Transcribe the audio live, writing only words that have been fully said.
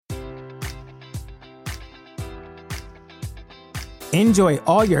Enjoy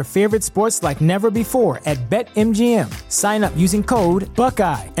all your favorite sports like never before at BetMGM. Sign up using code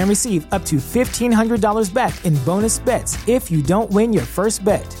Buckeye and receive up to $1,500 back in bonus bets if you don't win your first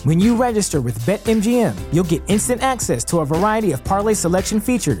bet. When you register with BetMGM, you'll get instant access to a variety of parlay selection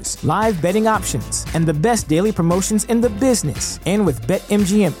features, live betting options, and the best daily promotions in the business. And with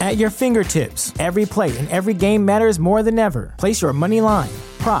BetMGM at your fingertips, every play and every game matters more than ever. Place your money line,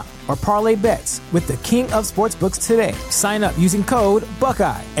 prop, or parlay bets with the king of sportsbooks today. Sign up using code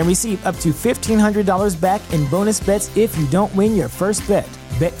Buckeye and receive up to $1,500 back in bonus bets if you don't win your first bet.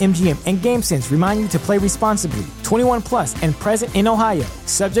 BetMGM and GameSense remind you to play responsibly. 21 plus and present in Ohio,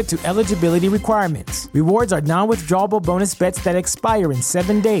 subject to eligibility requirements. Rewards are non-withdrawable bonus bets that expire in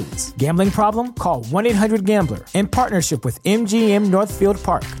 7 days. Gambling problem? Call 1-800-GAMBLER. In partnership with MGM Northfield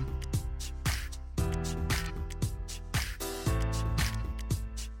Park.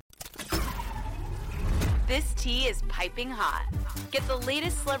 This tea is piping hot. Get the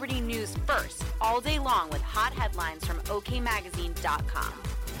latest celebrity news first all day long with hot headlines from OKMagazine.com.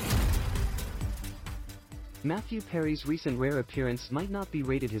 Matthew Perry's recent rare appearance might not be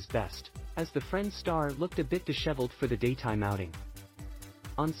rated his best, as the Friends star looked a bit disheveled for the daytime outing.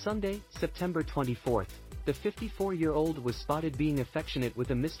 On Sunday, September 24th, the 54-year-old was spotted being affectionate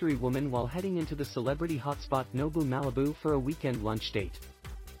with a mystery woman while heading into the celebrity hotspot Nobu, Malibu for a weekend lunch date.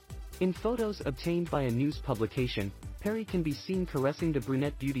 In photos obtained by a news publication, Perry can be seen caressing the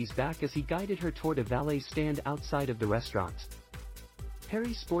brunette beauty's back as he guided her toward a valet stand outside of the restaurant.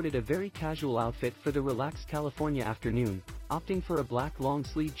 Perry sported a very casual outfit for the relaxed California afternoon, opting for a black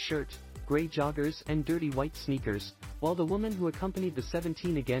long-sleeved shirt, gray joggers and dirty white sneakers, while the woman who accompanied the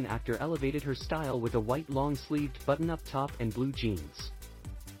 17 again actor elevated her style with a white long-sleeved button-up top and blue jeans.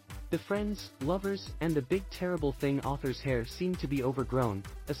 The Friends, Lovers, and The Big Terrible Thing author's hair seemed to be overgrown,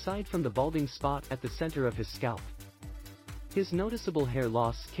 aside from the balding spot at the center of his scalp. His noticeable hair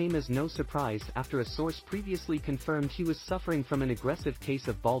loss came as no surprise after a source previously confirmed he was suffering from an aggressive case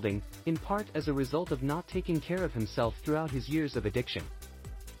of balding, in part as a result of not taking care of himself throughout his years of addiction.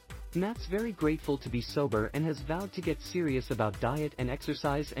 Matt's very grateful to be sober and has vowed to get serious about diet and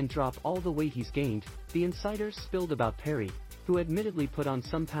exercise and drop all the weight he's gained, the insider spilled about Perry, who admittedly put on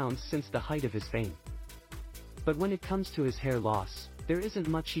some pounds since the height of his fame. But when it comes to his hair loss, there isn't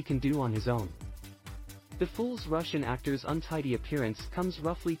much he can do on his own. The Fool's Russian actor's untidy appearance comes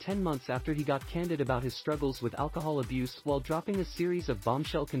roughly 10 months after he got candid about his struggles with alcohol abuse while dropping a series of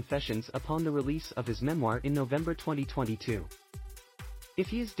bombshell confessions upon the release of his memoir in November 2022. If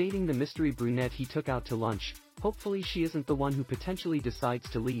he is dating the mystery brunette he took out to lunch, hopefully she isn't the one who potentially decides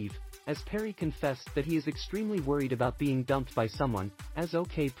to leave, as Perry confessed that he is extremely worried about being dumped by someone, as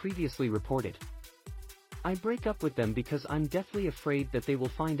OK previously reported. "I break up with them because I'm deathly afraid that they will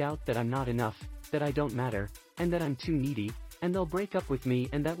find out that I'm not enough, that I don't matter, and that I'm too needy, and they'll break up with me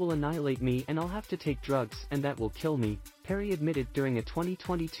and that will annihilate me and I'll have to take drugs and that will kill me," Perry admitted during a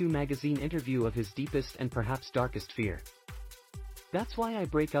 2022 magazine interview of his deepest and perhaps darkest fear. "That's why I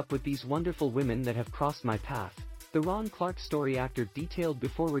break up with these wonderful women that have crossed my path," the Ron Clark story actor detailed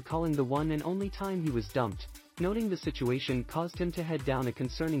before recalling the one and only time he was dumped, noting the situation caused him to head down a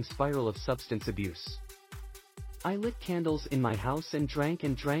concerning spiral of substance abuse. "I lit candles in my house and drank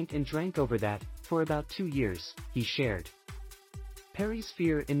and drank and drank over that, for about 2 years," he shared. Perry's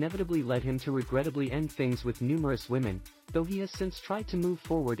fear inevitably led him to regrettably end things with numerous women, though he has since tried to move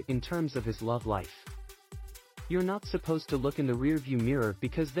forward in terms of his love life. "You're not supposed to look in the rearview mirror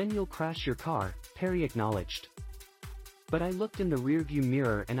because then you'll crash your car," Perry acknowledged. "But I looked in the rearview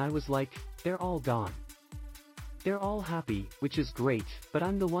mirror and I was like, they're all gone. They're all happy, which is great, but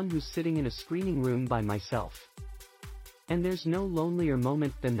I'm the one who's sitting in a screening room by myself. And there's no lonelier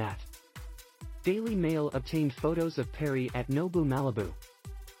moment than that." Daily Mail obtained photos of Perry at Nobu, Malibu.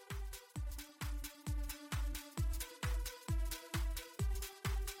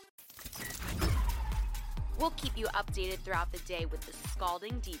 We'll keep you updated throughout the day with the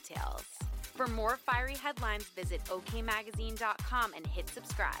scalding details. For more fiery headlines, visit OKMagazine.com and hit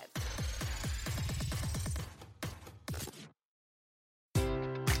subscribe.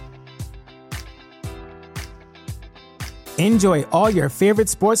 Enjoy all your favorite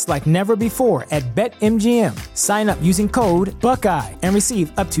sports like never before at BetMGM. Sign up using code Buckeye and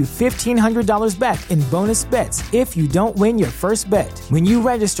receive up to $1,500 back in bonus bets if you don't win your first bet. When you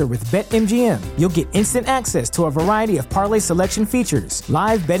register with BetMGM, you'll get instant access to a variety of parlay selection features,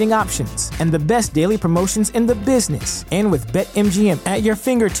 live betting options, and the best daily promotions in the business. And with BetMGM at your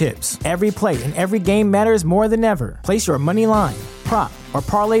fingertips, every play and every game matters more than ever. Place your money line, prop, or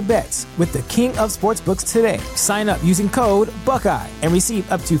parlay bets with the king of sportsbooks today. Sign up using code Buckeye and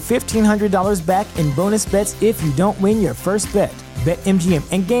receive up to $1,500 back in bonus bets if you don't win your first bet. BetMGM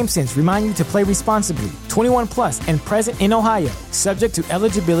and GameSense remind you to play responsibly. 21 plus and present in Ohio, subject to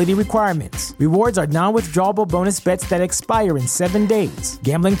eligibility requirements. Rewards are non-withdrawable bonus bets that expire in 7 days.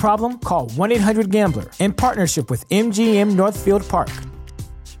 Gambling problem? Call 1-800-GAMBLER in partnership with MGM Northfield Park.